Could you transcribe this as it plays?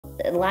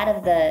a lot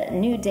of the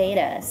new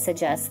data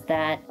suggests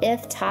that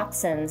if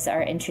toxins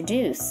are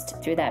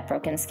introduced through that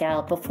broken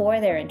scalp before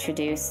they're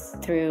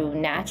introduced through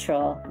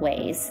natural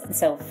ways,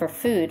 so for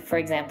food, for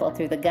example,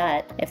 through the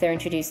gut, if they're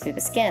introduced through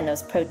the skin,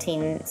 those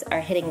proteins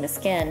are hitting the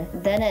skin,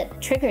 then it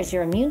triggers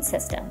your immune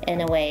system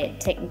in a way.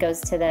 It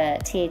goes to the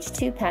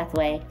Th2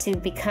 pathway to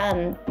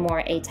become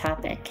more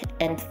atopic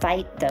and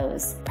fight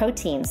those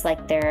proteins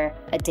like they're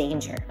a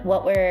danger.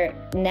 What we're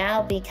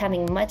now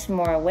becoming much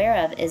more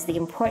aware of is the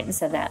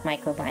importance of that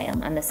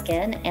microbiome on the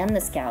skin and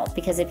the scalp,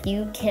 because if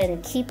you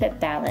can keep it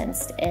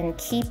balanced and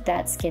keep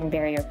that skin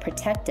barrier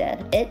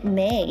protected, it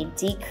may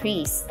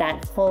decrease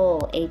that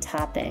whole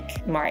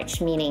atopic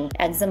march, meaning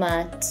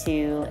eczema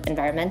to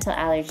environmental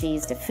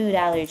allergies to food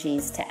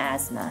allergies to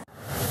asthma.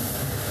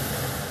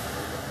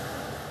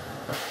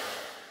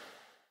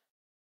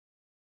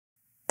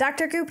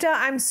 Dr. Gupta,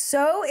 I'm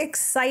so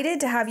excited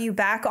to have you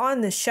back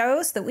on the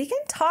show so that we can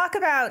talk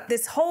about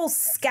this whole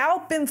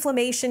scalp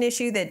inflammation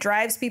issue that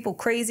drives people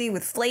crazy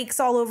with flakes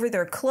all over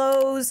their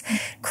clothes,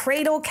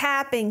 cradle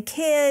cap in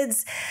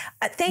kids.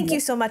 Thank you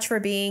so much for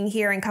being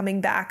here and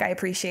coming back. I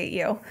appreciate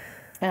you.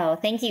 Oh,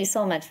 thank you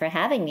so much for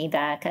having me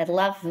back. I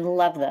love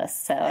this,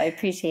 so I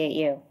appreciate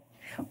you.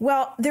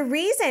 Well, the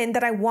reason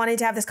that I wanted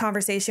to have this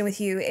conversation with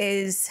you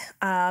is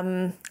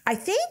I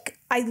think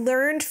I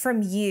learned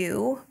from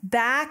you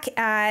back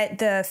at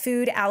the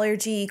food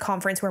allergy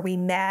conference where we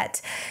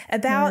met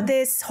about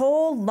this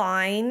whole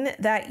line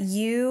that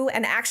you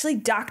and actually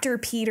Dr.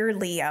 Peter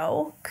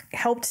Leo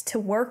helped to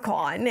work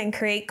on and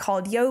create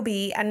called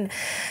Yobi. And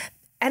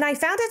I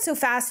found it so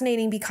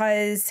fascinating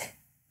because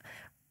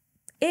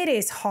it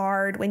is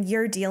hard when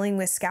you're dealing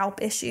with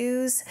scalp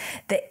issues,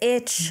 the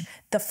itch,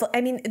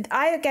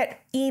 I get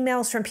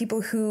emails from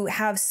people who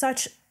have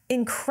such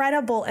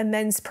incredible,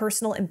 immense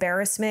personal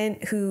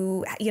embarrassment,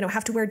 who,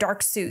 have to wear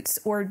dark suits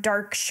or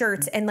dark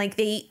shirts, and like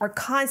they are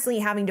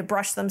constantly having to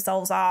brush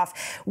themselves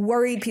off,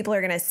 worried people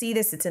are going to see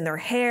this. It's in their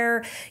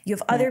hair. You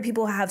have other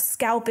people who have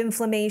scalp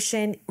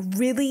inflammation,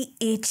 really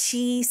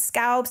itchy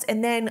scalps.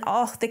 And then,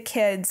 the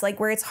kids, like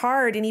where it's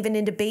hard, and even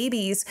into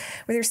babies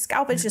where their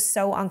scalp is just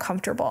so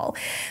uncomfortable.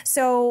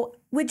 So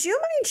would you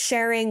mind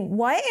sharing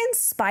what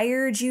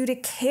inspired you to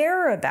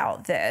care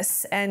about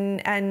this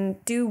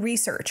and do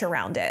research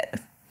around it?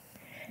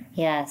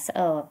 Yes.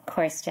 Oh, of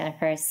course,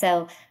 Jennifer.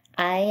 So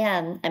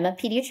I'm a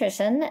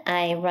pediatrician.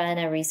 I run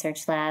a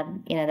research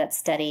lab, that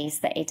studies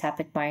the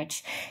atopic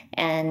march.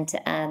 And,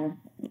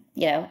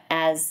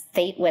 as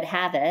fate would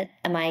have it,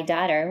 my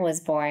daughter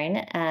was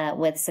born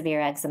with severe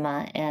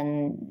eczema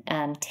and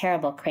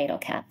terrible cradle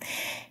cap.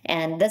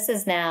 And this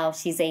is now,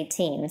 she's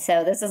 18.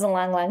 So this is a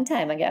long, long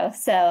time ago.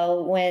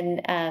 So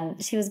when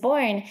she was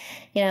born,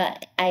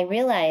 I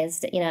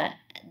realized,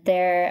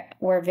 there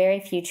were very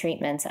few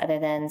treatments other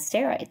than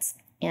steroids.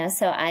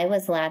 So I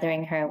was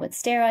lathering her with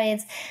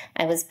steroids.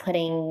 I was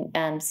putting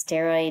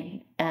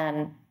steroid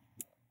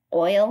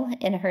oil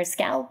in her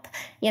scalp,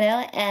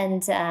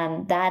 and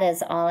that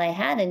is all I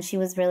had. And she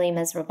was really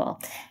miserable.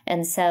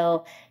 And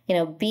so,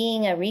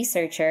 being a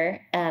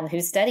researcher who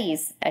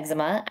studies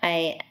eczema,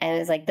 I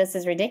was like, this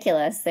is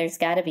ridiculous. There's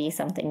got to be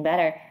something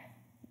better.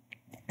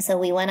 So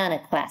we went on a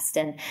quest,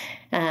 and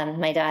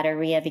my daughter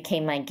Rhea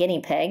became my guinea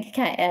pig,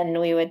 and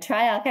we would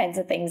try all kinds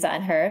of things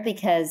on her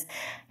because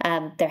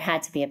there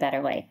had to be a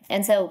better way.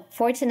 And so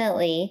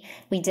fortunately,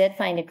 we did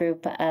find a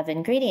group of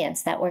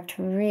ingredients that worked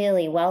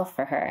really well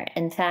for her.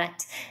 In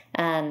fact,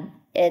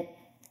 it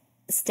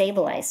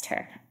stabilized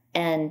her.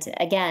 And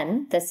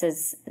again, this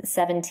is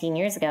 17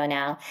 years ago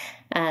now.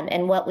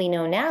 And what we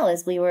know now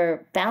is we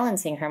were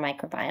balancing her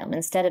microbiome.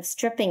 Instead of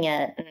stripping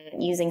it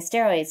and using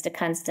steroids to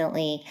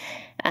constantly,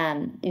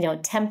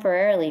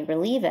 temporarily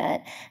relieve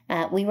it,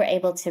 we were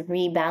able to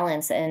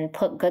rebalance and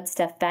put good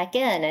stuff back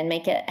in and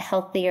make it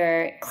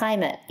healthier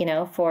climate,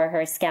 for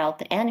her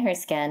scalp and her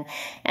skin.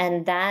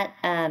 And that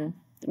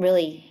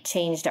really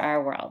changed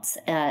our worlds.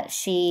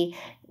 She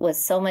was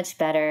so much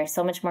better,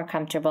 so much more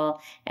comfortable,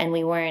 and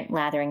we weren't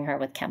lathering her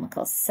with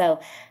chemicals.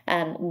 So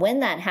when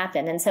that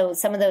happened, and so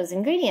some of those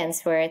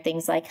ingredients were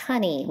things like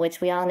honey,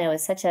 which we all know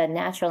is such a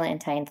natural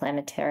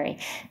anti-inflammatory,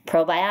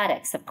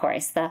 probiotics, of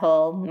course, the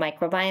whole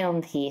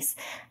microbiome piece,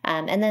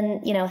 and then,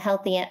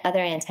 healthy other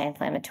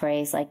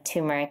anti-inflammatories like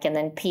turmeric, and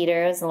then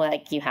Peter was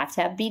like, you have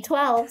to have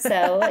B12.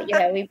 So,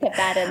 we put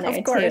that in there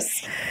of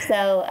course. too.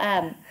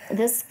 So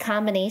this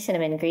combination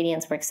of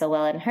ingredients works so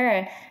well in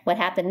her. What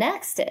happened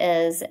next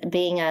is,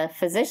 being a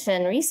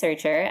physician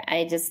researcher,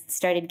 I just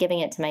started giving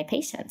it to my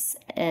patients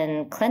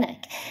in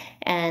clinic.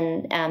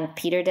 And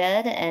Peter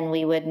did, and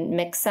we would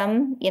mix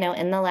some,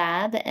 in the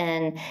lab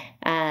and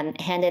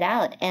hand it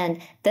out.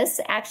 And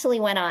this actually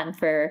went on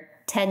for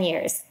 10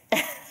 years.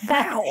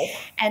 Wow.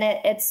 And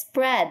it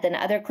spread. Then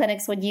other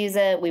clinics would use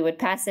it. We would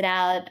pass it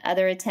out.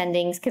 Other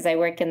attendings, because I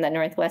work in the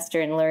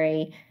Northwestern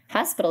Lurie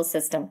hospital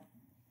system.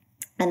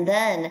 And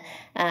then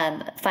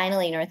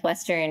finally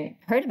Northwestern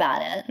heard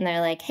about it, and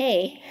they're like,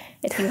 hey,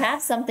 if you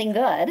have something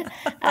good,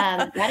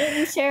 why don't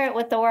you share it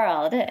with the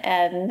world?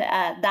 And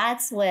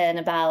that's when,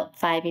 about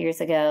 5 years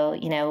ago,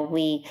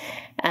 we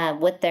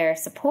with their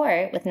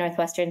support, with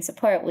Northwestern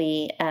support,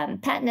 we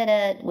patented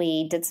it.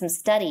 We did some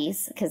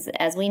studies because,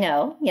 as we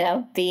know,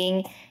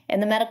 being in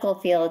the medical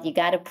field, you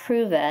got to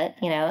prove it,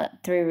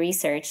 through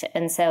research.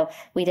 And so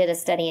we did a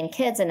study in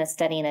kids and a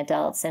study in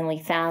adults, and we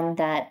found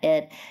that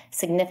it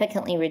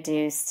significantly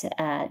reduced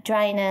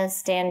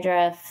dryness,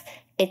 dandruff,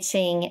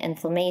 itching,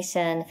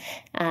 inflammation.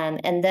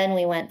 And then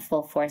we went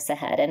full force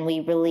ahead, and we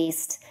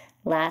released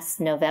last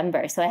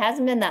November. So it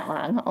hasn't been that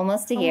long,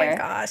 almost a year. Oh my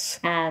gosh.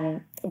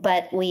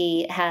 But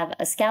we have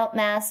a scalp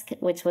mask,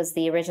 which was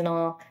the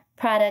original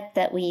product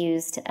that we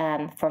used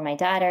for my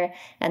daughter.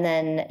 And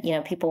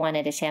then, people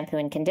wanted a shampoo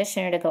and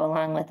conditioner to go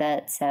along with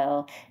it.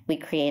 So we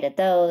created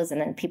those,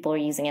 and then people were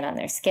using it on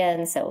their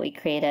skin. So we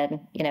created,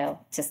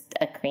 just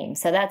a cream.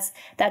 So that's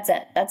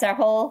it. That's our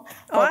whole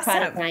Awesome.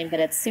 product line, but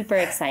it's super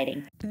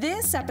exciting.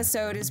 This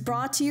episode is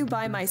brought to you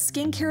by my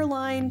skincare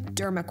line,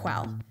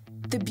 DermaQuell.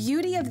 The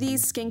beauty of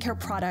these skincare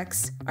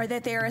products are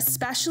that they are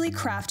especially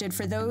crafted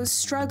for those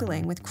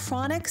struggling with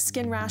chronic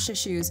skin rash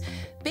issues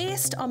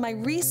based on my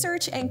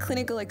research and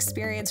clinical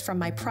experience from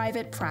my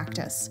private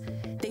practice.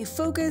 They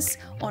focus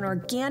on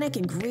organic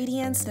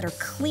ingredients that are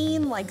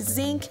clean like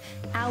zinc,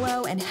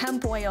 aloe, and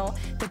hemp oil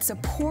that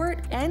support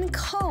and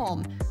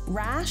calm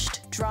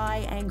rashed,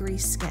 dry, angry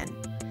skin.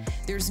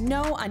 There's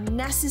no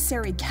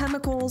unnecessary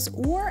chemicals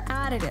or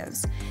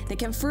additives that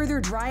can further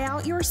dry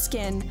out your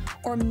skin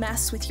or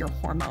mess with your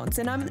hormones.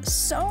 And I'm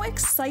so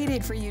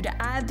excited for you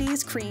to add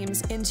these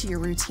creams into your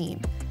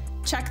routine.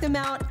 Check them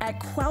out at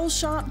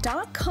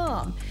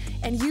quellshop.com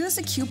and use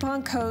the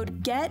coupon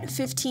code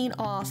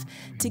GET15OFF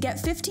to get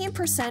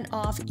 15%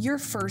 off your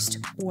first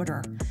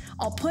order.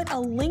 I'll put a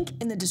link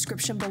in the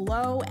description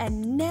below,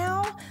 and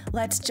now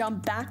let's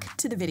jump back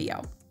to the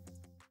video.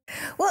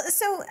 Well,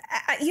 so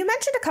you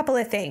mentioned a couple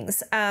of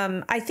things.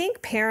 I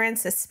think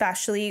parents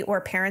especially,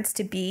 or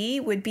parents-to-be,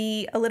 would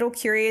be a little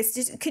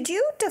curious. Could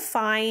you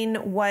define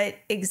what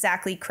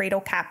exactly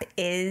Cradle Cap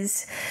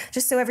is,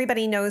 just so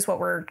everybody knows what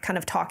we're kind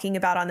of talking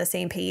about on the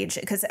same page?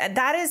 Because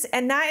that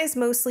is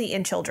mostly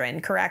in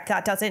children, correct?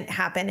 That doesn't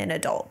happen in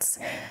adults.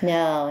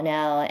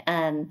 No.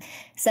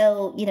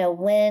 So,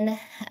 when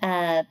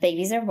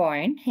babies are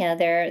born,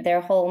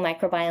 their whole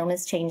microbiome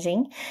is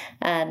changing.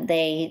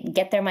 They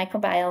get their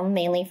microbiome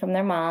mainly from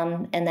their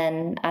mom, and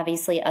then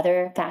obviously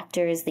other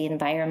factors, the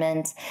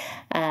environment,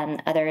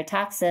 other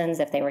toxins,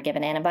 if they were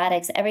given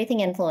antibiotics, everything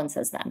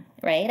influences them,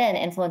 right? And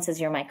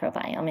influences your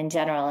microbiome in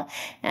general.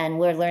 And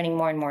we're learning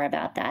more and more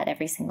about that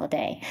every single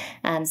day.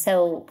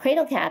 So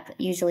Cradle Cap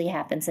usually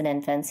happens in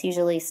infants,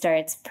 usually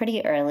starts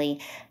pretty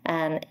early.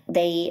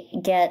 They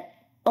get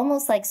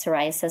almost like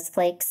psoriasis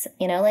flakes,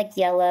 like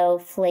yellow,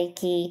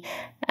 flaky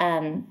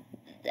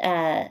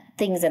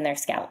things in their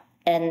scalp.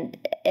 And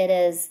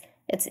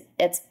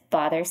it's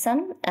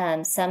bothersome.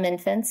 Some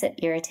infants, it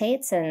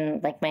irritates,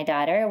 and like my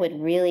daughter would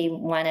really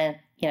want to,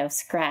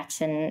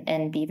 scratch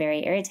and be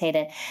very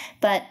irritated.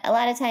 But a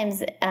lot of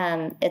times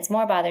it's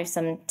more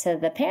bothersome to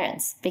the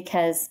parents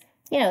because,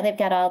 they've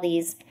got all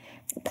these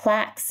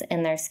plaques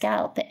in their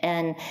scalp,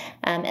 and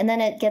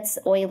then it gets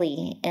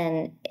oily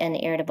and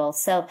irritable.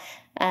 So,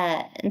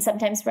 and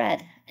sometimes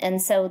red.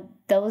 And so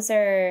those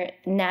are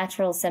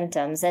natural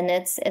symptoms, and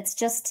it's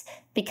just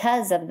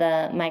because of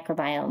the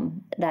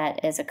microbiome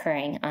that is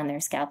occurring on their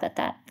scalp at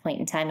that point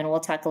in time. And we'll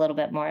talk a little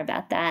bit more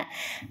about that.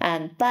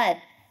 But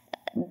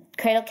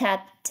Cradle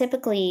Cap,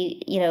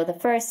 typically, the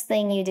first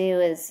thing you do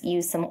is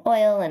use some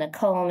oil and a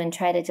comb and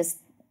try to just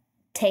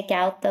take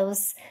out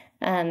those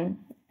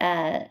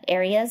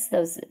areas,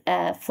 those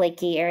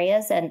flaky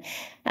areas. And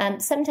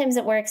sometimes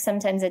it works,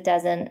 sometimes it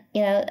doesn't.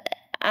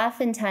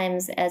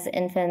 Oftentimes as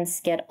infants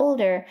get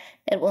older,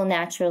 it will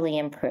naturally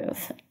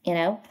improve,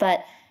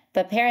 but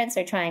parents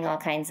are trying all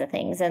kinds of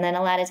things. And then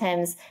a lot of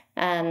times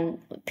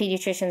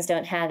pediatricians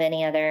don't have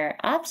any other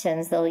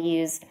options. They'll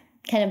use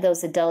kind of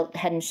those adult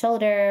Head and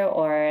Shoulder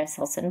or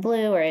Selsun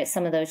Blue or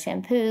some of those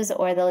shampoos,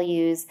 or they'll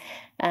use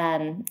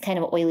kind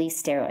of oily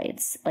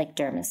steroids like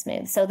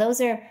Dermasmooth. So those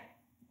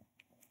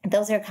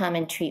are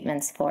common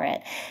treatments for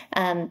it.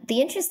 The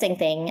interesting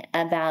thing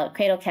about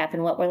Cradle Cap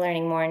and what we're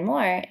learning more and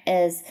more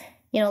is,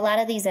 a lot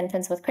of these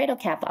infants with Cradle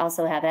Cap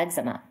also have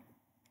eczema.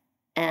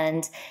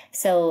 And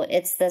so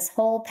it's this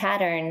whole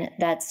pattern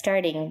that's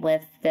starting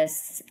with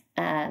this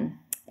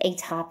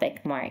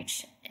atopic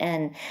march.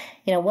 And,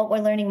 what we're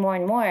learning more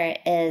and more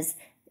is,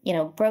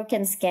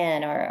 broken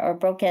skin or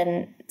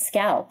broken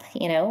scalp,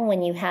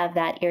 when you have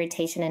that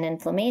irritation and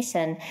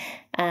inflammation,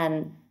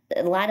 a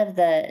lot of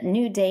the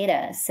new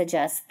data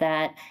suggests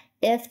that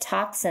if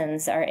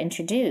toxins are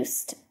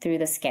introduced through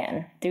the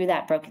skin, through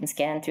that broken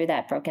skin, through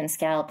that broken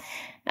scalp,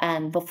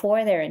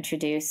 before they're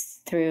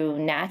introduced through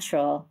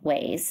natural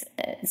ways,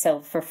 so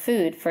for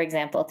food, for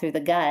example, through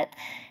the gut,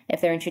 if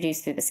they're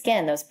introduced through the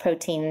skin, those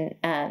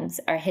proteins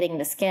are hitting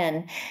the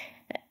skin.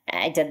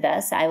 I did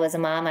this. I was a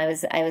mom. I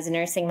was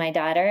nursing my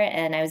daughter,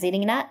 and I was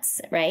eating nuts,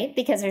 right?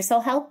 Because they're so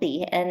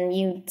healthy, and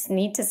you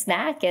need to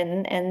snack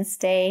and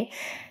stay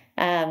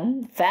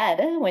fed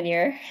when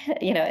you're,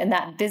 in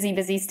that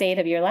busy state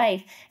of your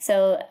life.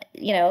 So,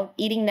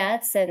 eating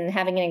nuts and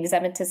having an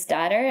eczematous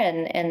daughter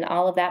and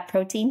all of that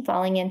protein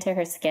falling into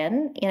her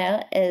skin,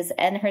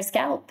 and her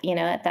scalp,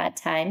 at that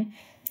time.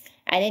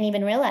 I didn't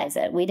even realize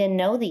it. We didn't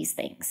know these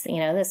things.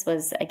 This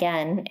was,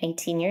 again,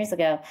 18 years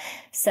ago.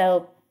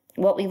 So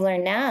what we've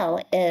learned now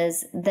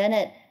is then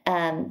it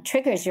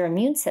triggers your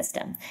immune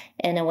system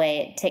in a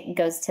way. It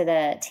goes to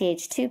the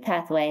Th2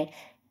 pathway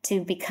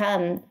to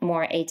become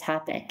more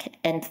atopic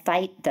and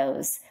fight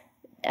those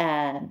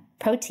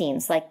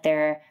proteins like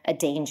they're a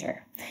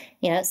danger.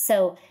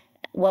 So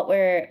what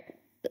we're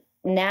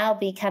now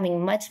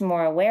becoming much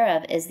more aware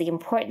of is the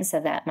importance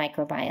of that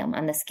microbiome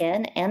on the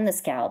skin and the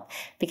scalp,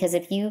 because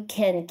if you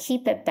can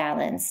keep it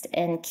balanced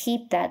and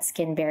keep that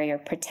skin barrier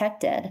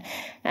protected,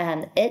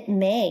 it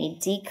may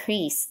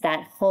decrease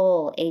that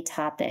whole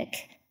atopic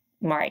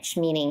march,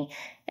 meaning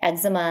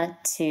eczema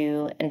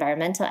to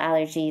environmental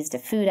allergies to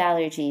food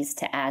allergies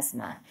to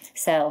asthma.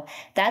 So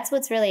that's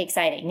what's really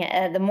exciting.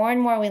 The more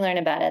and more we learn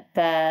about it,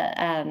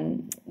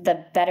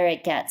 the better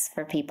it gets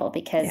for people,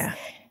 because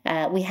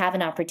we have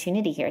an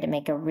opportunity here to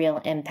make a real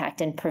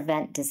impact and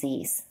prevent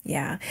disease.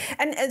 Yeah.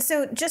 And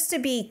so just to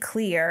be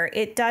clear,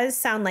 it does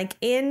sound like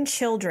in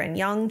children,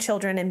 young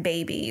children and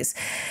babies,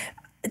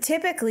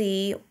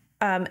 typically,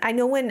 I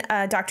know when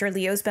Dr.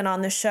 Leo's been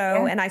on the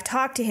show and I've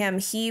talked to him,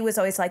 he was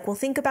always like, well,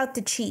 think about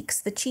the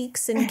cheeks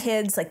in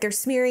kids, like they're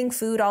smearing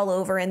food all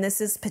over, and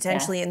this is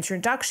potentially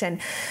introduction.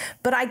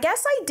 But I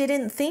guess I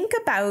didn't think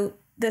about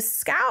the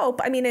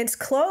scalp. I mean, it's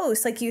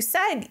close. Like you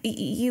said,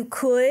 you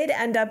could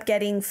end up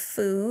getting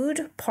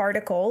food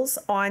particles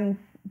on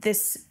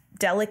this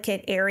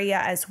delicate area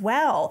as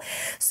well.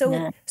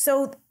 So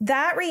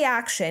that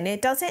reaction,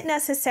 it doesn't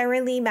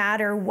necessarily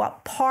matter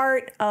what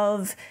part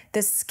of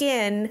the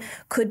skin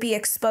could be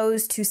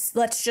exposed to.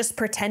 Let's just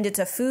pretend it's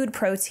a food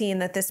protein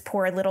that this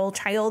poor little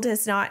child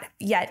has not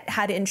yet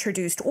had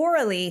introduced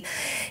orally.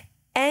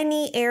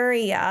 Any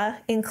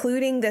area,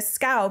 including the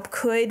scalp,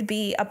 could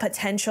be a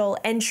potential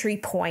entry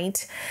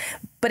point,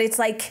 but it's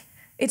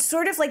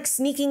sort of like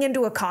sneaking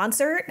into a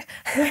concert.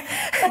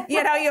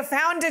 You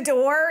found a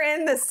door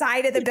in the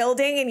side of the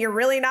building and you're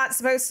really not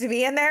supposed to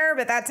be in there,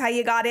 but that's how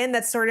you got in.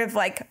 That's sort of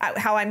like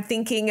how I'm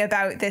thinking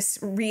about this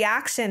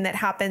reaction that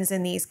happens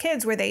in these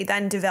kids, where they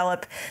then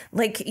develop,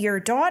 like your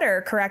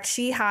daughter, correct?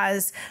 She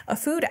has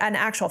an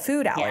actual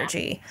food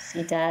allergy.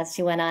 Yeah, she does.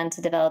 She went on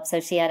to develop,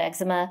 so she had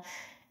eczema,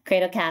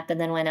 Cradle cap,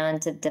 and then went on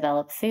to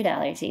develop food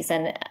allergies.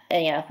 And,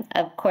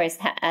 of course,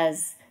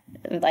 as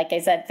like I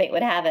said, fate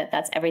would have it,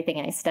 that's everything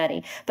I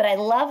study. But I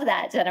love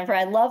that, Jennifer.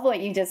 I love what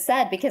you just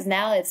said, because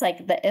now it's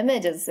like the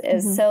image is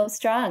so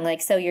strong.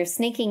 Like, so you're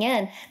sneaking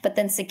in, but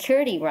then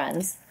security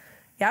runs.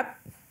 Yep.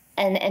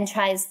 And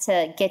tries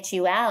to get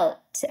you out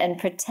and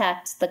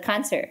protect the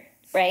concert.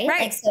 Right.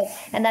 Like, so,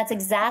 and that's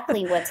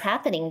exactly what's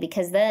happening,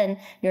 because then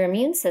your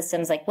immune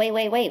system's like,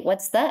 wait,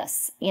 what's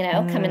this?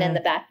 Coming in the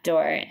back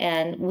door,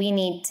 and we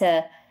need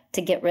to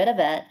get rid of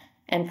it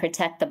and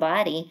protect the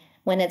body,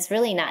 when it's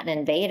really not an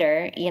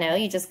invader.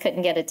 You just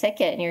couldn't get a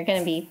ticket and you're going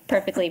to be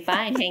perfectly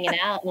fine hanging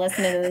out and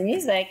listening to the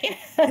music.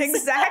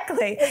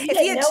 Exactly. You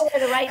didn't know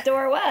where the right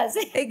door was.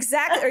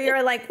 Exactly. Or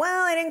you're like,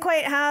 well, I didn't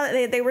quite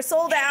have, they were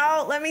sold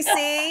out. Let me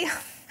see.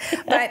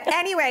 But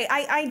anyway,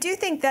 I do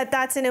think that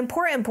that's an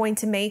important point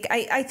to make.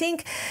 I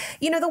think,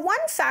 the one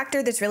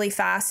factor that's really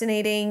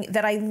fascinating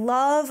that I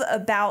love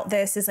about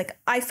this is, like,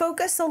 I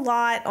focus a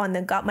lot on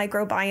the gut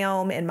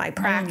microbiome in my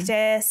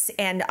practice.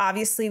 And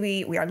obviously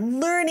we are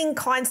learning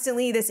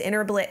constantly this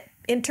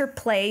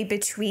interplay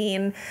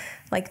between,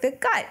 like, the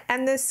gut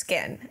and the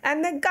skin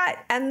and the gut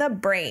and the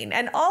brain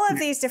and all of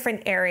these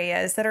different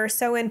areas that are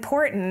so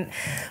important.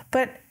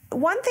 But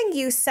one thing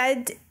you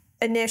said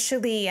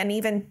initially, and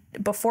even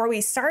before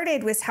we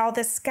started, was how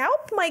the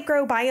scalp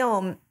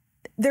microbiome,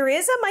 there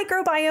is a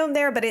microbiome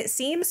there, but it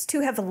seems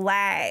to have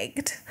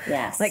lagged.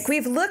 Yes. Like,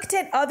 we've looked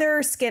at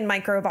other skin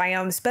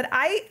microbiomes, but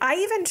I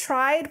even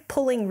tried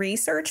pulling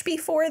research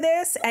before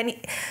this, and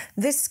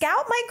the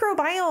scalp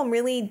microbiome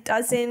really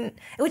doesn't,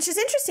 which is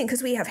interesting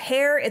because we have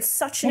hair. It's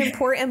such an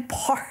important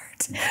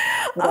part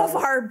of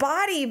our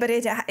body, but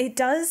it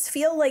does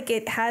feel like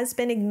it has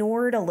been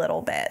ignored a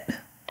little bit.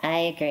 I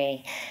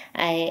agree.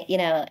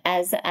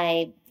 As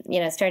I,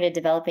 started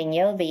developing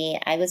Yobi,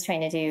 I was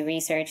trying to do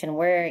research, and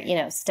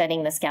we're,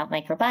 studying the scalp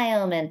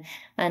microbiome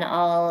and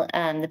all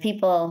the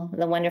people,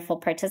 the wonderful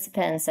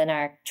participants in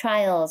our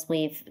trials.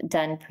 We've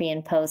done pre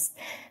and post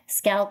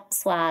scalp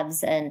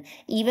swabs, and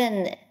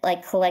even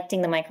like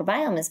collecting the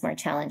microbiome is more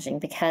challenging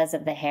because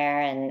of the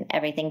hair and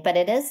everything, but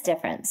it is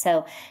different.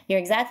 So you're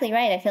exactly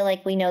right. I feel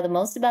like we know the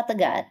most about the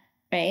gut.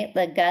 Right?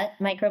 The gut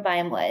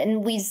microbiome,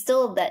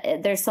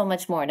 and there's so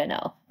much more to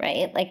know,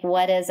 right? Like,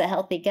 what is a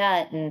healthy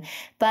gut?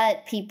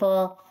 But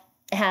people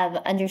have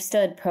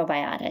understood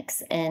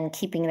probiotics and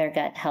keeping their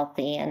gut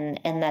healthy. And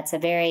that's a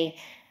very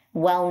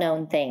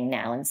well-known thing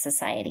now in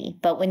society.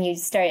 But when you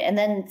start, and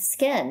then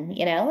skin,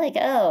 like,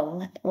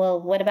 oh,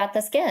 well, what about the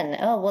skin?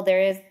 Oh, well,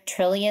 there is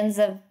trillions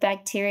of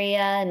bacteria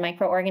and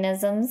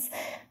microorganisms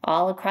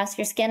all across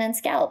your skin and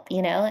scalp,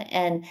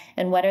 and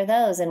what are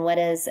those? And what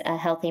is a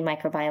healthy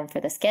microbiome for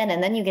the skin?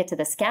 And then you get to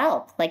the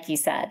scalp, like you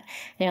said, and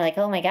you're like,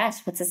 oh my gosh,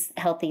 what's a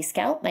healthy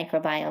scalp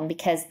microbiome?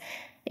 Because,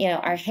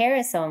 our hair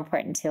is so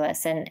important to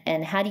us.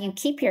 And how do you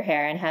keep your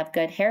hair and have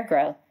good hair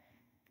growth?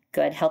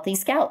 Good, healthy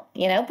scalp,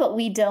 but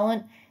we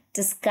don't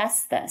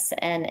discuss this.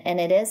 And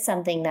it is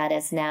something that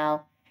is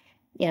now,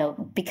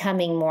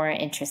 becoming more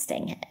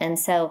interesting. And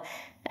so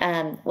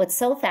what's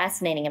so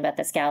fascinating about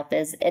the scalp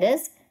is it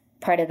is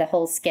part of the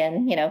whole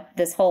skin,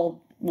 this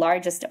whole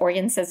largest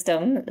organ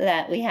system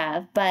that we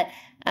have, but,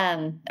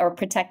 or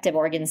protective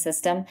organ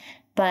system,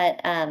 but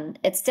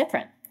it's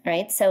different,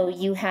 right? So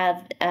you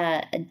have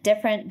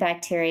different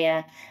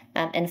bacteria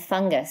and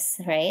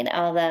fungus, right?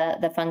 All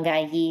the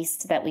fungi,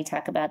 yeast that we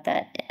talk about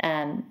that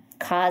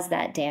cause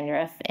that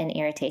dandruff and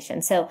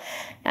irritation. So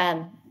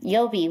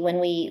Yobi, when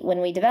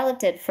we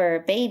developed it for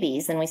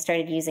babies and we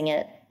started using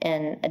it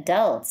in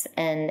adults,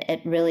 and it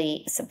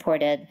really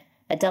supported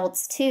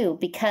adults too,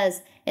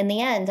 because in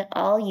the end,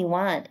 all you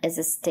want is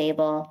a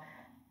stable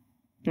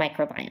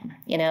microbiome,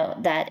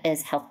 that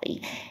is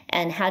healthy.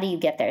 And how do you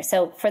get there?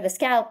 So for the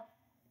scalp,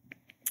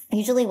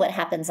 usually what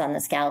happens on the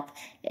scalp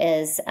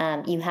is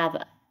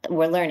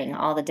we're learning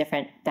all the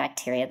different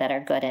bacteria that are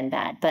good and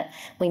bad, but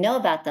we know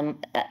about them,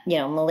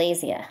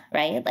 malassezia,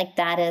 right? Like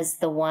that is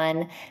the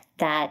one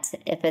that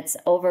if it's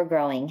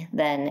overgrowing,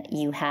 then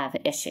you have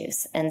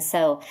issues. And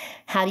so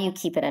how do you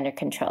keep it under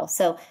control?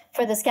 So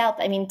for the scalp,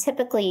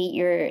 typically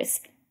your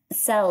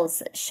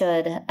cells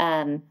should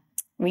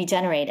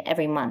regenerate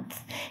every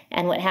month.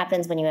 And what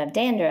happens when you have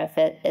dandruff,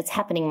 it's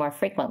happening more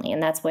frequently,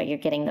 and that's why you're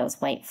getting those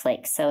white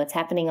flakes. So it's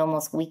happening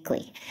almost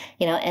weekly,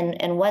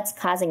 and what's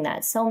causing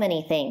that? So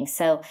many things.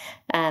 So,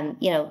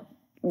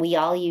 we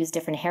all use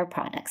different hair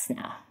products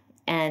now.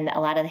 And a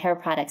lot of the hair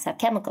products have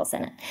chemicals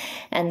in it.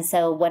 And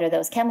so what are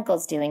those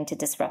chemicals doing to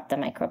disrupt the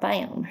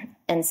microbiome?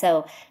 And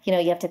so, you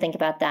have to think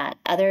about that.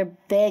 Other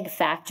big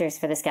factors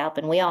for the scalp,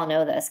 and we all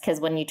know this, because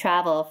when you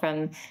travel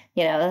from,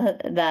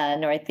 the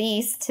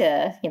Northeast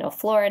to,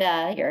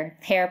 Florida, your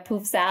hair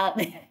poofs out,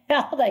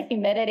 all the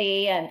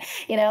humidity and,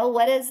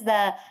 what is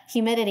the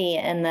humidity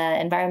and the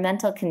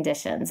environmental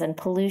conditions and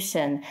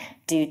pollution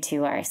do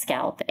to our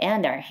scalp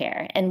and our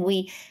hair? And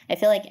I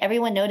feel like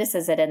everyone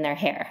notices it in their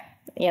hair.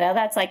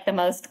 That's like the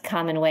most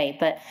common way.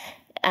 But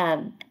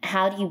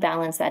how do you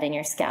balance that in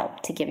your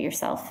scalp to give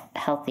yourself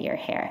healthier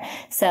hair?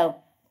 So,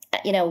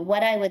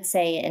 what I would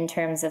say in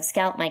terms of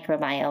scalp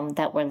microbiome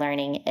that we're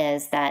learning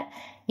is that,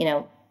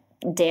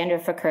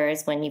 dandruff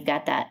occurs when you've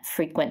got that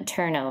frequent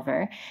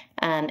turnover.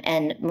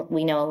 And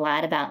we know a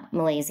lot about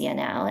malassezia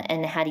now.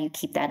 And how do you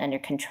keep that under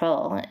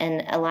control?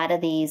 And a lot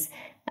of these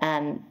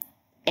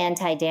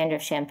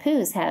anti-dandruff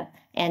shampoos have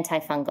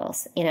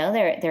antifungals,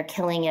 they're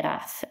killing it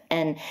off,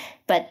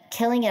 but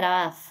killing it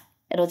off,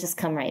 it'll just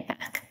come right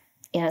back,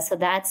 so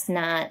that's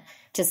not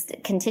just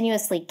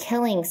continuously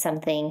killing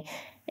something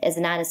is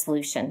not a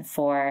solution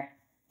for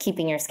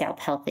keeping your scalp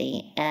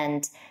healthy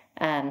and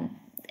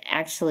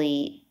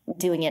actually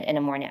doing it in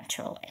a more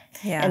natural way.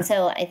 Yeah. And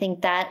so I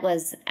think that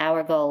was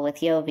our goal with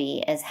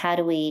Yobi, is how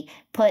do we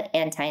put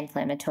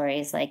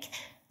anti-inflammatories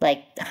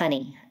like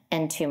honey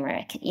and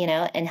turmeric,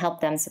 and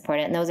help them support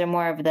it. And those are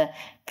more of the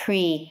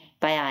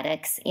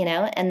prebiotics,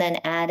 and then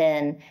add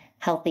in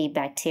healthy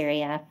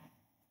bacteria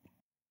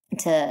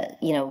to,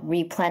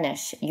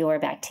 replenish your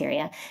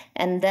bacteria.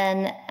 And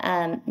then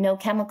no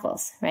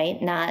chemicals, right?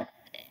 Not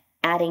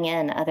adding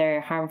in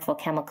other harmful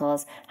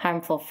chemicals,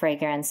 harmful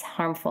fragrance,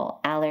 harmful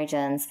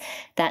allergens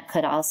that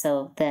could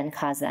also then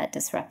cause that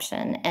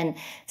disruption. And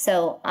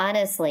so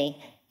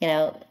honestly,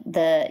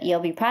 the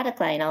Yobi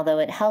product line, although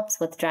it helps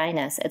with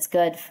dryness, it's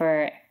good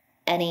for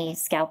any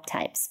scalp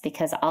types,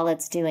 because all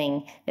it's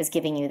doing is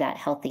giving you that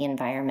healthy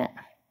environment.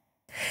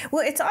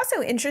 Well, it's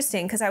also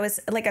interesting because I was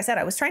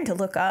trying to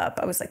look up.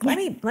 I was like, let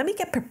me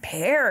get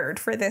prepared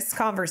for this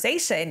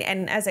conversation.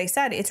 And as I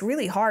said, it's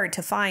really hard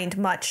to find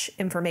much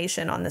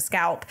information on the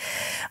scalp.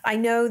 I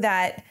know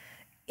that,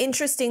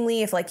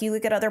 interestingly, if you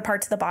look at other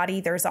parts of the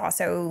body, there's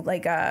also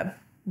a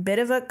bit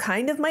of a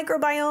kind of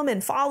microbiome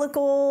and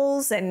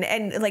follicles and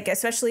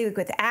especially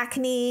with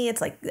acne, it's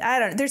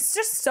there's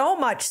just so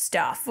much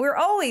stuff. We're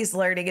always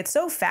learning. It's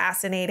so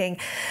fascinating.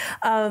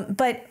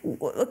 But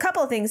a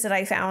couple of things that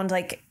I found,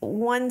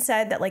 one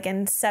said that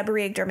in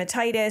seborrheic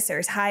dermatitis,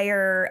 there's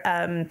higher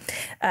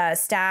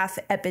staph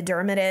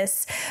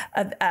epidermidis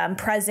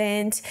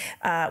present,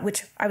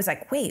 which I was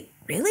like, wait,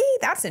 really?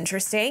 That's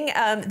interesting.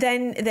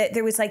 Then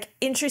there was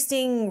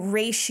interesting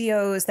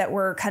ratios that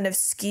were kind of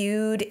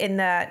skewed in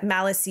the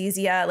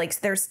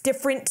malassezia. There's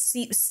different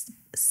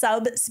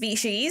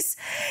subspecies.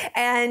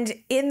 And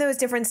in those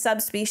different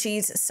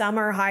subspecies, some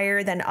are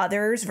higher than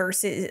others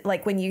versus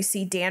like when you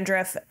see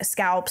dandruff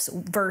scalps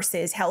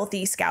versus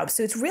healthy scalps.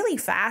 So it's really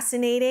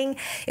fascinating.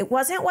 It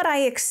wasn't what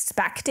I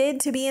expected,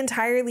 to be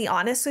entirely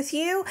honest with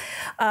you.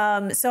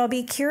 So I'll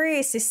be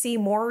curious to see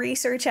more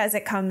research as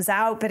it comes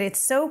out, but it's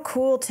so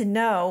cool to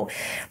know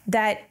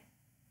that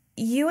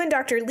you and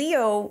Dr.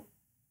 Leo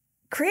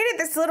created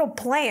this little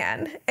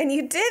plan, and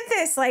you did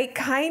this like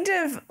kind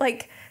of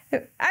like, I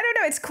don't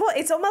know. It's cool.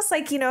 It's almost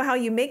like, you know, how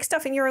you make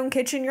stuff in your own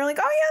kitchen. You're like,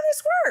 oh yeah,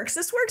 this works.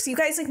 This works. You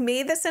guys like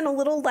made this in a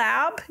little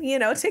lab, you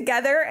know,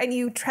 together, and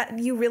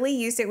you really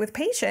used it with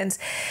patients.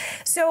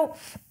 So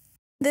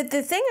the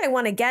thing I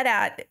want to get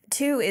at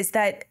too is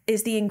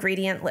the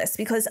ingredient list,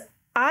 because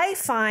I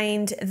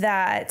find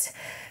that,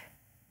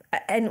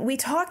 and we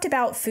talked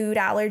about food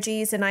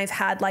allergies, and I've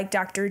had like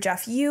Dr.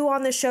 Jeff Yu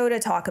on the show to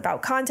talk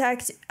about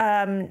contact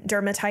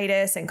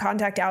dermatitis and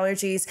contact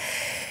allergies.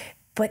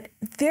 But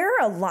there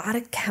are a lot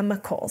of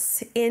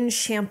chemicals in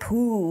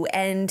shampoo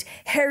and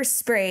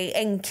hairspray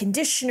and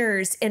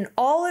conditioners and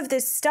all of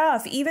this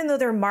stuff, even though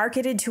they're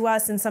marketed to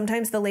us and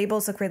sometimes the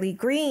labels look really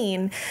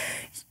green.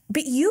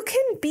 But you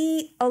can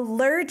be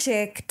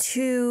allergic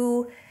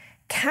to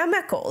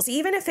chemicals,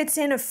 even if it's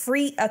in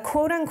a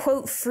quote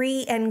unquote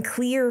free and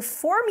clear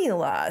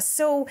formula.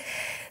 So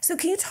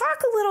can you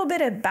talk a little bit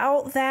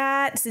about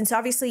that, since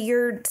obviously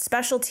your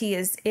specialty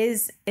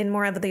is in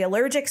more of the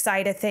allergic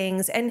side of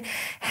things, and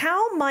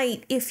how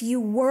might, if you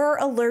were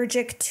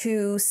allergic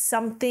to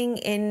something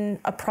in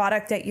a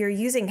product that you're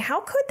using, how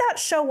could that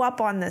show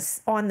up on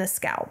the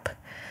scalp?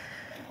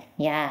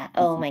 Yeah.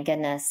 Oh my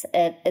goodness.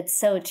 It's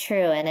so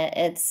true. And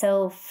it's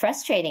so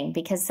frustrating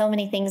because so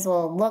many things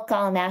will look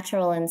all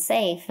natural and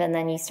safe, and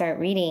then you start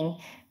reading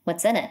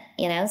what's in it,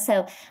 you know?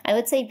 So I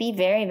would say be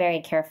very,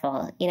 very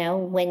careful, you know,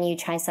 when you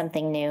try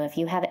something new. If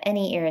you have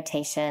any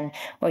irritation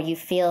or you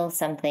feel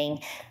something,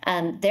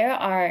 there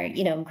are,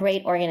 you know,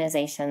 great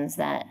organizations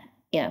that,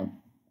 you know,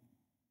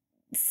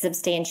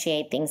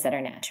 substantiate things that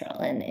are natural,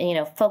 and you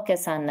know,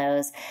 focus on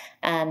those.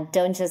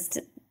 Don't just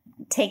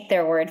take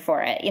their word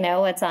for it, you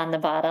know, what's on the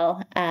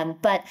bottle.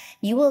 But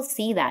you will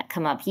see that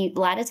come up. A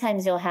lot of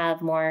times you'll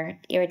have more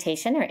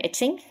irritation or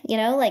itching, you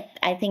know, like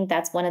I think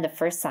that's one of the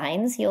first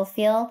signs you'll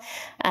feel.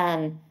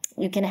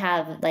 You can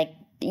have like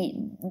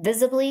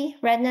visibly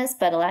redness,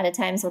 but a lot of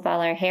times with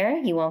all our hair,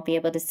 you won't be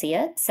able to see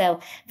it. So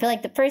I feel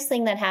like the first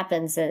thing that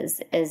happens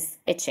is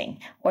itching,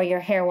 or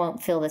your hair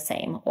won't feel the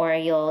same, or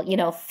you'll, you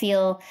know,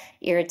 feel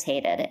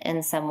irritated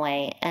in some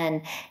way.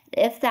 And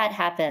if that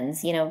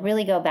happens, you know,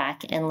 really go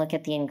back and look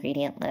at the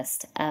ingredient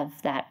list of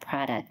that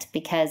product,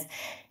 because,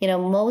 you know,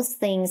 most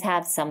things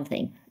have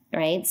something,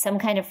 right? Some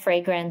kind of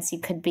fragrance. You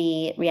could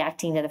be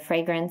reacting to the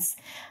fragrance.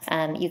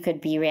 You could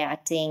be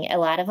reacting, a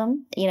lot of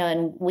them, you know,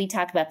 and we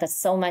talk about this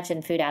so much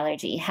in food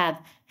allergy,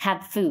 have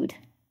food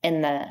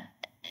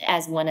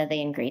as one of the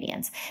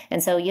ingredients.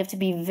 And so you have to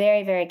be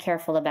very, very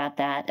careful about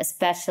that,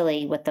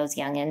 especially with those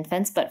young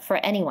infants, but for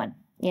anyone,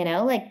 you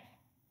know, like,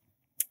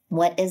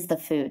 what is the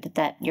food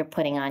that you're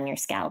putting on your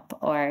scalp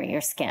or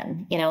your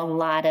skin? You know, a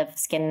lot of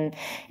skin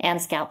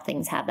and scalp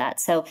things have that.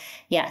 So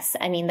yes,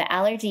 I mean, the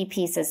allergy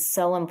piece is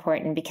so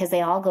important because they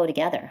all go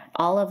together.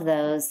 All of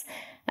those,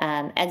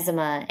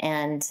 eczema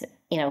and,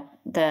 you know,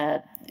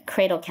 the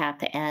cradle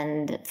cap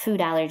and food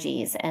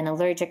allergies and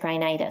allergic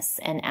rhinitis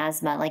and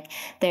asthma, like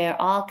they're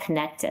all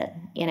connected,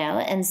 you know?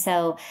 And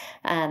so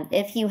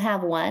if you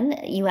have one,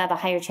 you have a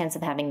higher chance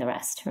of having the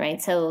rest, right?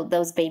 So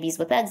those babies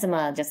with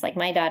eczema, just like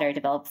my daughter,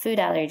 develop food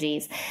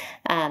allergies.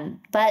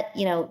 But,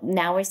 you know,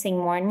 now we're seeing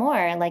more and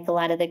more, like a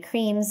lot of the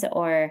creams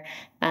or,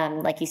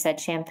 like you said,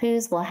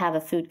 shampoos will have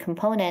a food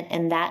component,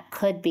 and that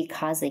could be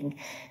causing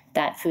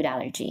that food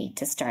allergy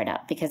to start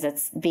up because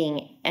it's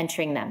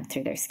entering them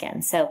through their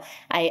skin. So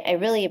I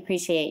really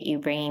appreciate you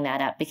bringing that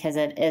up because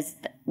it is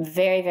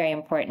very, very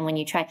important when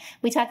you try.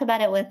 We talk about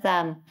it with,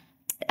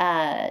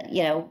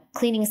 you know,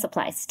 cleaning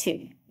supplies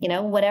too. You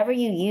know, whatever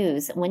you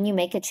use, when you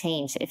make a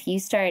change, if you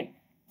start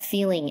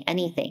feeling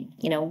anything,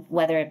 you know,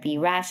 whether it be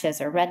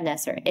rashes or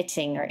redness or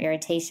itching or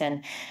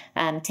irritation,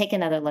 take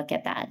another look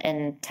at that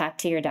and talk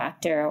to your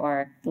doctor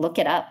or look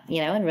it up,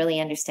 you know, and really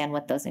understand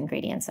what those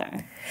ingredients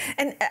are.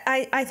 And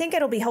I think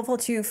it'll be helpful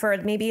too for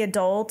maybe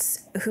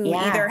adults who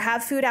either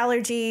have food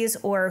allergies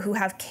or who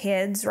have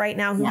kids right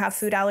now who have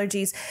food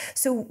allergies.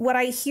 So what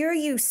I hear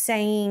you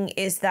saying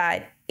is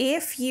that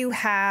if you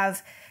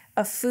have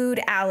a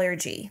food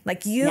allergy,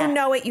 like you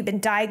know it, you've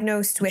been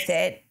diagnosed with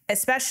it,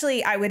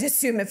 especially I would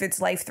assume if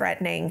it's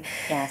life-threatening,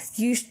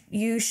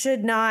 you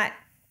should not,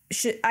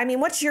 I mean,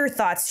 what's your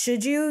thoughts?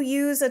 Should you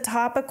use a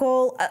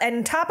topical?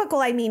 And topical,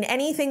 I mean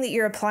anything that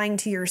you're applying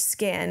to your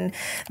skin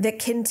that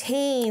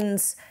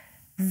contains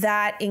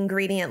that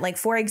ingredient. Like,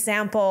 for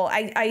example,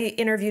 I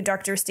interviewed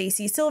Dr.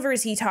 Stacy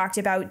Silvers. He talked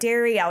about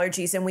dairy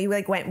allergies, and we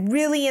like went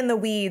really in the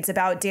weeds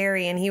about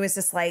dairy. And he was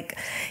just like,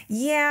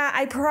 yeah,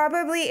 I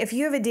probably, if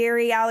you have a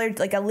dairy allergy,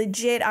 like a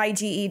legit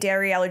IgE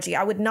dairy allergy,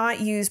 I would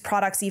not use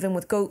products even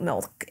with goat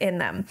milk in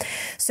them.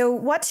 So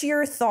what's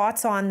your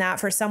thoughts on that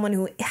for someone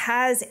who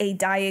has a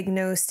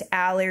diagnosed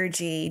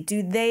allergy?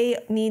 Do they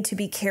need to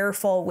be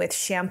careful with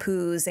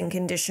shampoos and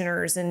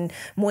conditioners and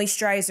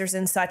moisturizers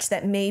and such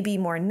that may be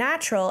more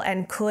natural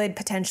and could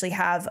potentially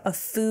have a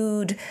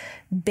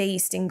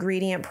food-based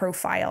ingredient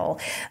profile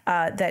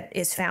that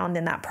is found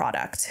in that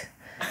product?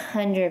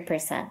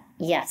 100%.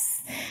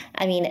 Yes.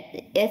 I mean,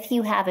 if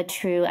you have a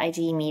true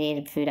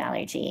IgE-mediated food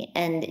allergy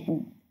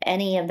and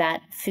any of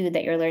that food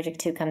that you're allergic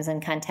to comes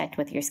in contact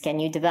with your skin,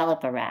 you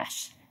develop a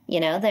rash.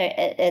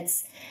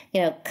 It's,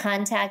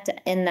 contact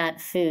in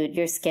that food,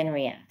 your skin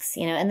reacts,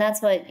 and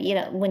that's what,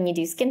 when you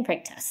do skin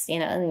prick tests,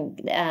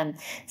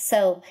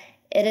 so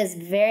it is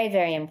very,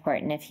 very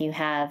important if you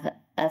have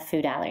a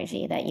food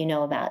allergy that you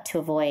know about to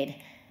avoid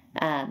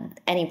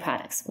any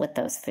products with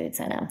those foods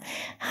in them,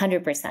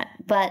 100%.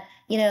 But,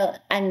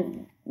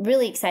 I'm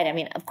really excited. I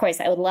mean, of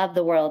course, I would love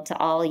the world to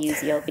all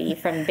use Yobi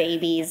from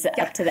babies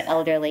up to the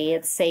elderly.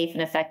 It's safe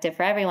and effective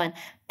for everyone.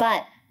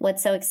 But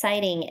what's so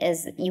exciting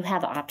is you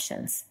have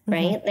options,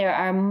 right? Mm-hmm. There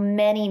are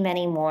many,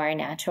 many more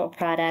natural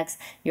products,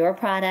 your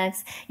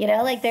products,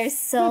 there's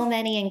so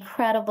many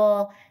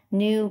incredible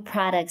new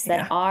products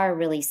that are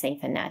really safe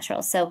and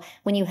natural. So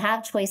when you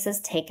have choices,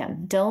 take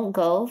them. Don't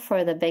go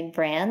for the big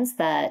brands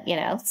that,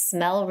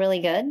 smell really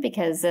good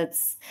because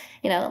it's,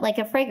 like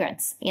a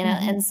fragrance,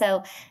 Mm-hmm. And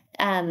so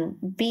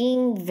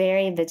being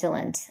very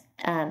vigilant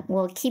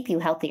will keep you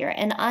healthier.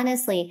 And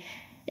honestly,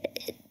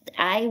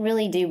 I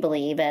really do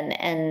believe,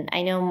 and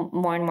I know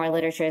more and more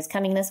literature is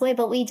coming this way,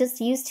 but we just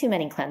use too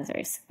many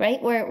cleansers,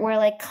 right? We're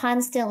like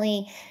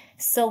constantly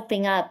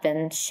soaping up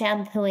and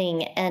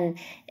shampooing, and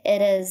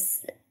it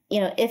is,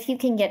 if you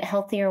can get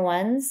healthier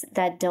ones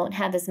that don't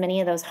have as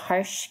many of those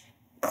harsh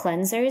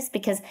cleansers,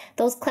 because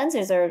those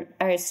cleansers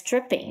are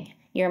stripping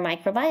your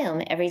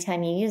microbiome every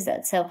time you use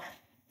it. So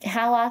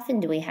how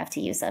often do we have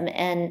to use them?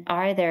 And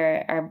are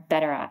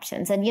better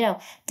options? And,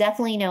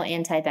 definitely no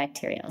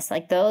antibacterials.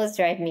 Like those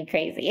drive me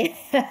crazy.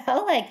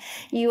 Like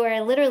you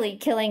are literally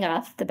killing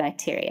off the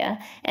bacteria.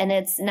 And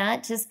it's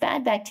not just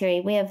bad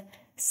bacteria. We have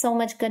so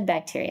much good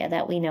bacteria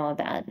that we know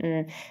about.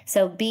 And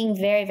so being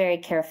very, very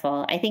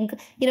careful. I think,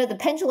 the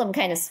pendulum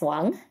kind of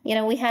swung.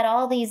 We had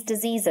all these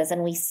diseases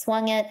and we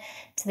swung it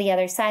to the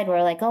other side.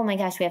 We're like, oh my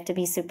gosh, we have to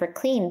be super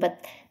clean.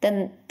 But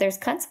then there's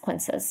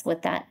consequences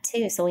with that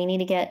too. So we need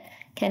to get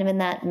kind of in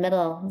that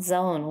middle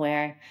zone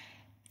where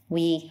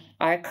we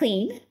are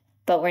clean,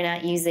 but we're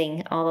not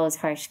using all those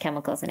harsh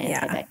chemicals and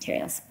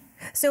antibacterials.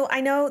 So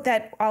I know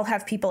that I'll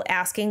have people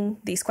asking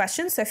these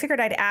questions. So I figured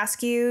I'd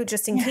ask you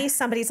just in case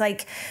somebody's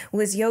like,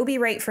 was Yobi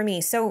right for me?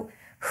 So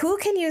who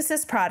can use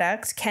this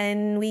product?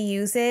 Can we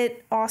use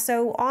it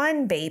also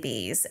on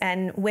babies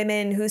and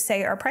women who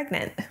say are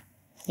pregnant?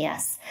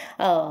 Yes.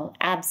 Oh,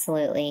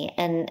 absolutely.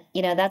 And,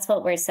 that's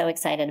what we're so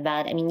excited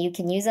about. I mean, you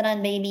can use it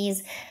on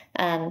babies,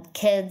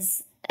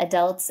 kids,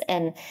 adults,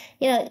 and,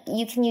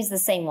 you can use the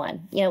same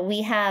one. I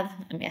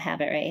have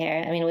it right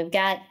here. I mean, we've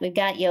got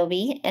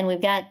Yobi and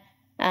we've got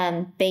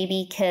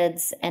baby,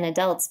 kids, and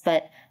adults.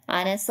 But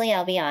honestly,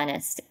 I'll be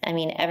honest. I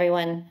mean,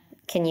 everyone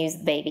can use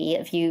the baby.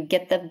 If you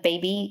get the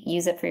baby,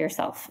 use it for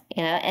yourself,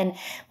 And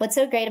what's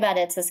so great about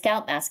it's a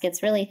scalp mask.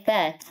 It's really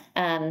thick.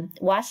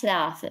 Wash it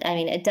off. I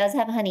mean, it does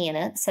have honey in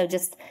it, so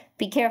just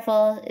be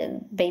careful.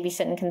 Baby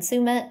shouldn't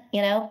consume it,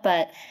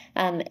 but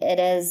it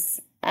is,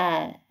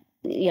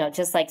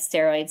 just like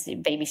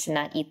steroids, baby should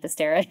not eat the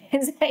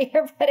steroids that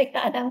you're putting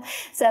on them.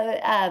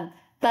 So,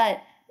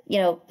 but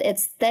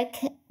it's thick,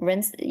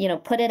 rinse,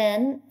 put it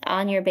in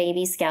on your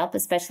baby's scalp,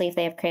 especially if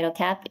they have cradle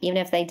cap. Even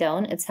if they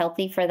don't, it's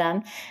healthy for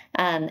them.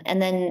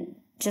 And then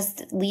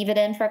just leave it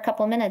in for a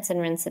couple minutes and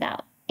rinse it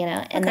out,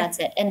 and that's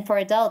it. And for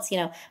adults,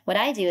 what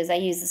I do is I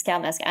use the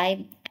scalp mask.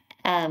 I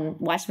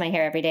wash my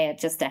hair every day,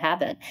 just a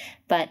habit.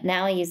 But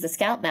now I use the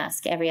scalp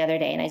mask every other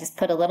day. And I just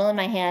put a little in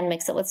my hand,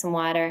 mix it with some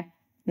water,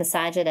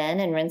 massage it in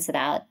and rinse it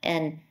out.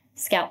 And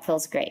scalp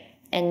feels great.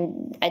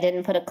 And I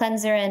didn't put a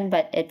cleanser in,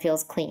 but it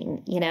feels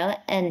clean,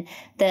 and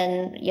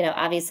then,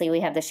 obviously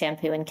we have the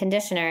shampoo and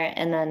conditioner,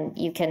 and then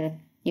you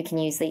can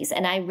use these.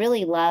 And I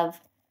really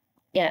love,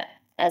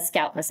 a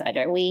scalp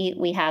massager.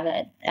 We have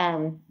it,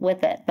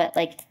 with it, but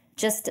like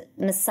just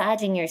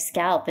massaging your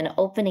scalp and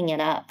opening it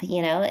up,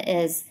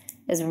 is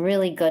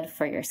really good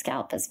for your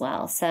scalp as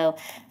well. So,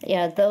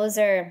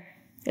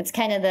 it's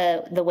kind of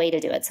the way to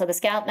do it. So the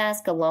scalp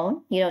mask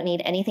alone, you don't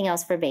need anything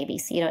else for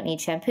babies. You don't need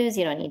shampoos.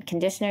 You don't need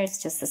conditioners,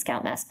 just the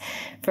scalp mask.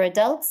 For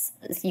adults,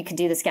 you could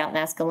do the scalp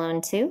mask alone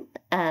too.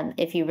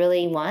 If you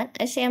really want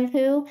a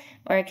shampoo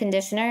or a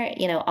conditioner,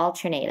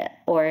 alternate it,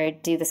 or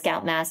do the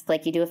scalp mask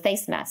like you do a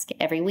face mask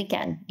every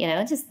weekend,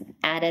 just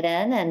add it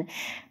in.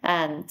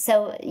 And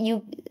so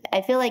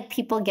I feel like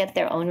people get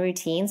their own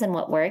routines and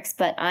what works,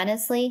 but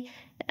honestly,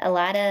 a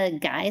lot of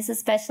guys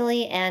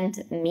especially,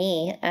 and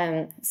me,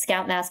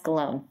 scalp mask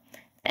alone.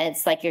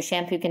 It's like your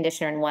shampoo,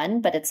 conditioner in one,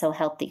 but it's so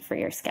healthy for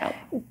your scalp.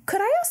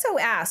 Could I also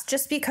ask,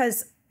 just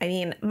because, I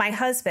mean, my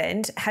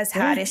husband has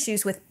had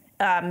issues with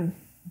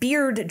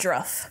beard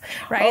druff,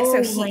 right?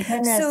 Oh, so my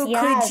goodness, so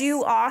yes. could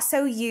you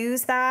also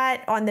use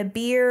that on the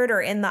beard or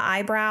in the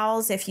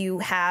eyebrows if you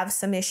have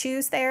some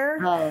issues there?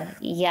 Oh,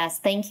 yes.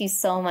 Thank you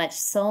so much.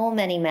 So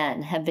many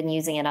men have been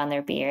using it on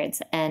their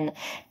beards, and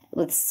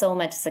with so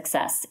much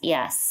success.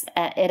 Yes,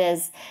 it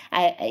is.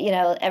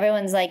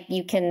 Everyone's like,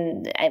 you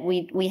can,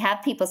 we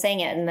have people saying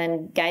it, and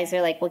then guys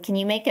are like, well, can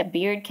you make a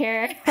beard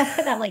care?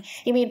 And I'm like,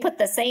 you mean put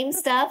the same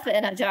stuff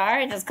in a jar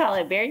and just call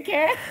it beard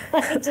care?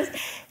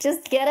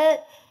 just get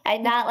it. I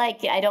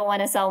don't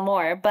want to sell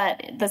more,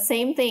 but the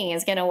same thing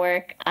is going to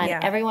work on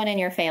everyone in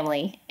your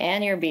family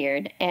and your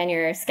beard and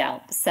your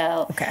scalp.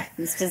 So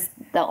it's just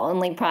the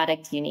only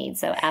product you need.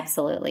 So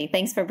absolutely.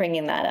 Thanks for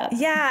bringing that up.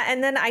 Yeah.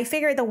 And then I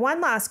figured the one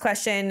last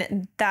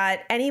question,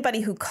 that anybody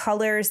who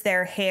colors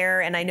their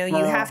hair, and I know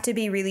you have to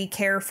be really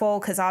careful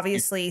because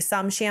obviously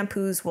some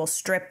shampoos will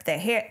strip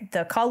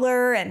the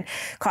color and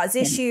cause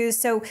issues.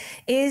 So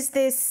is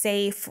this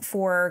safe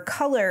for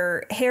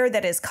hair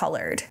that is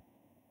colored?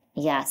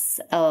 Yes.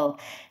 Oh,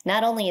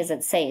 not only is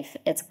it safe,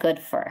 it's good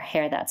for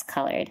hair that's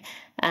colored.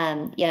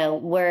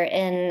 We're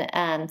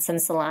in some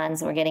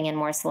salons. We're getting in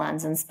more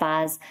salons and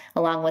spas,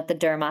 along with the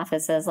derm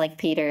offices like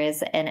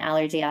Peter's, and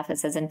allergy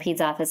offices and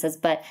peds offices.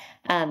 But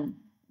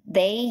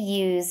they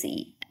use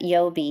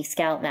Yobi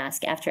scalp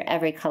mask after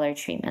every color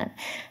treatment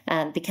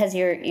because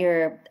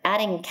you're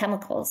adding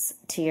chemicals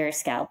to your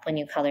scalp when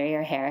you color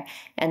your hair,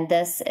 and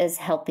this is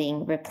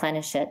helping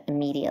replenish it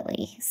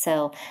immediately.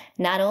 So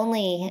not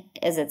only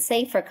is it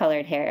safe for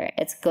colored hair,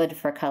 it's good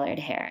for colored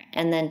hair.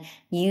 And then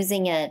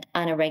using it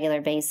on a regular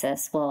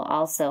basis will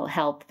also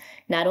help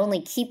not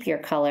only keep your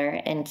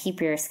color and keep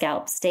your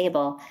scalp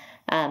stable,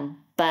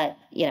 but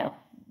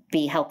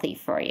be healthy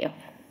for you.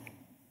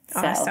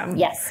 Awesome. So,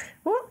 yes.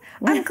 Well,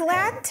 I'm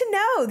glad to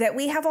know that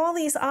we have all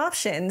these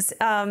options.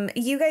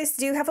 You guys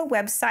do have a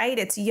website.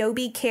 It's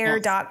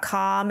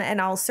yobicare.com. And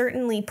I'll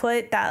certainly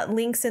put that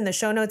links in the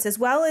show notes, as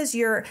well as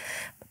your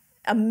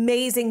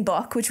amazing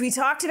book, which we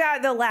talked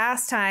about the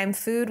last time,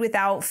 Food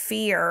Without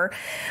Fear.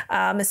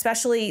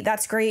 Especially,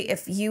 that's great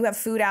if you have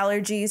food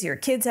allergies, your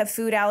kids have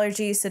food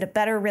allergies, so to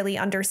better really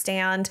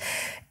understand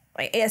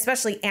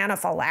especially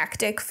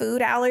anaphylactic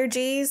food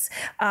allergies.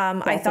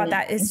 I thought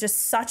that is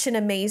just such an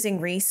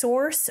amazing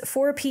resource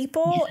for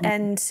people.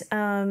 And,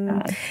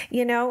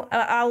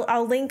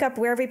 I'll link up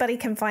where everybody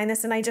can find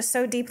this. And I just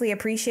so deeply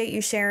appreciate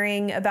you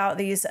sharing about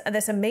this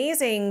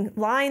amazing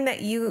line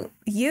that you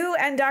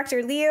and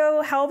Dr.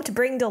 Leo helped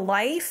bring to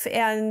life.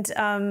 And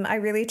I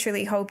really,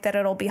 truly hope that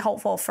it'll be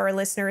helpful for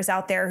listeners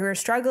out there who are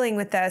struggling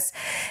with this,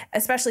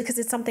 especially because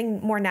it's something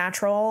more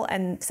natural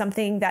and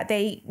something that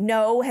they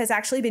know has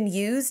actually been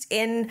used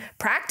in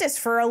practice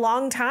for a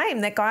long time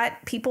that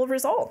got people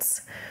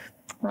results.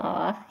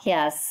 Oh,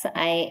 yes.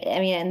 I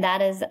mean, and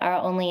that is our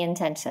only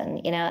intention,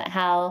 and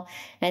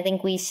I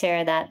think we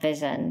share that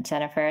vision,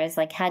 Jennifer, is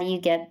like, how do you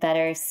get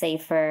better,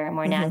 safer,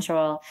 more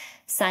natural,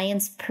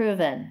 science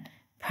proven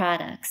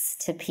products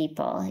to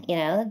people,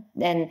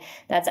 and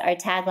that's our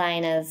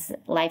tagline is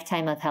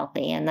lifetime of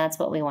healthy. And that's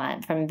what we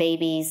want from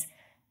babies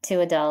to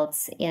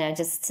adults,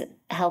 just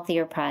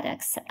healthier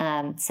products.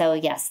 So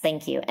yes,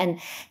 thank you.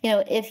 And,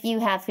 if you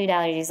have food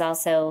allergies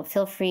also,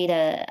 feel free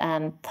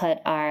to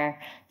put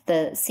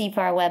the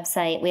CFAR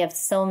website. We have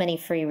so many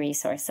free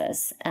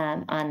resources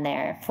on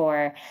there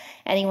for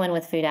anyone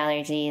with food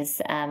allergies,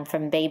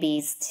 from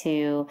babies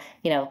to,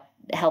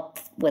 help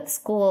with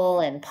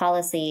school and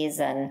policies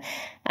and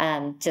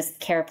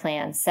just care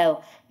plans.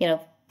 So,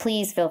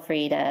 please feel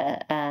free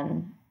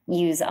to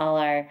use all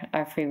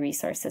our free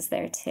resources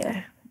there too.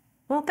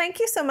 Well, thank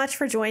you so much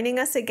for joining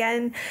us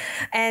again.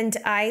 And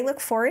I look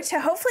forward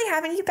to hopefully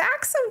having you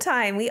back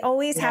sometime. We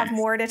always have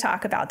more to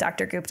talk about,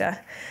 Dr. Gupta.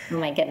 Oh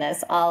my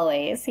goodness,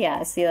 always.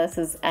 Yeah, see, this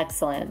is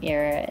excellent.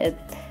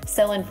 It's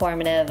so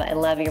informative. I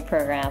love your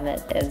program.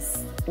 It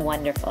is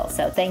wonderful.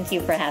 So thank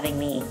you for having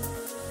me.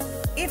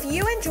 If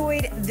you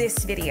enjoyed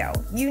this video,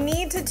 you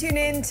need to tune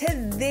in to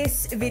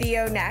this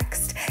video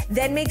next.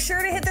 Then make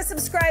sure to hit the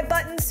subscribe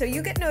button so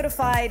you get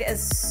notified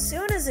as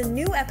soon as a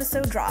new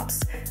episode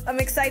drops. I'm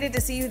excited to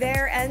see you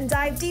there and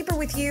dive deeper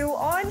with you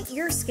on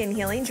your skin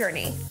healing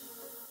journey.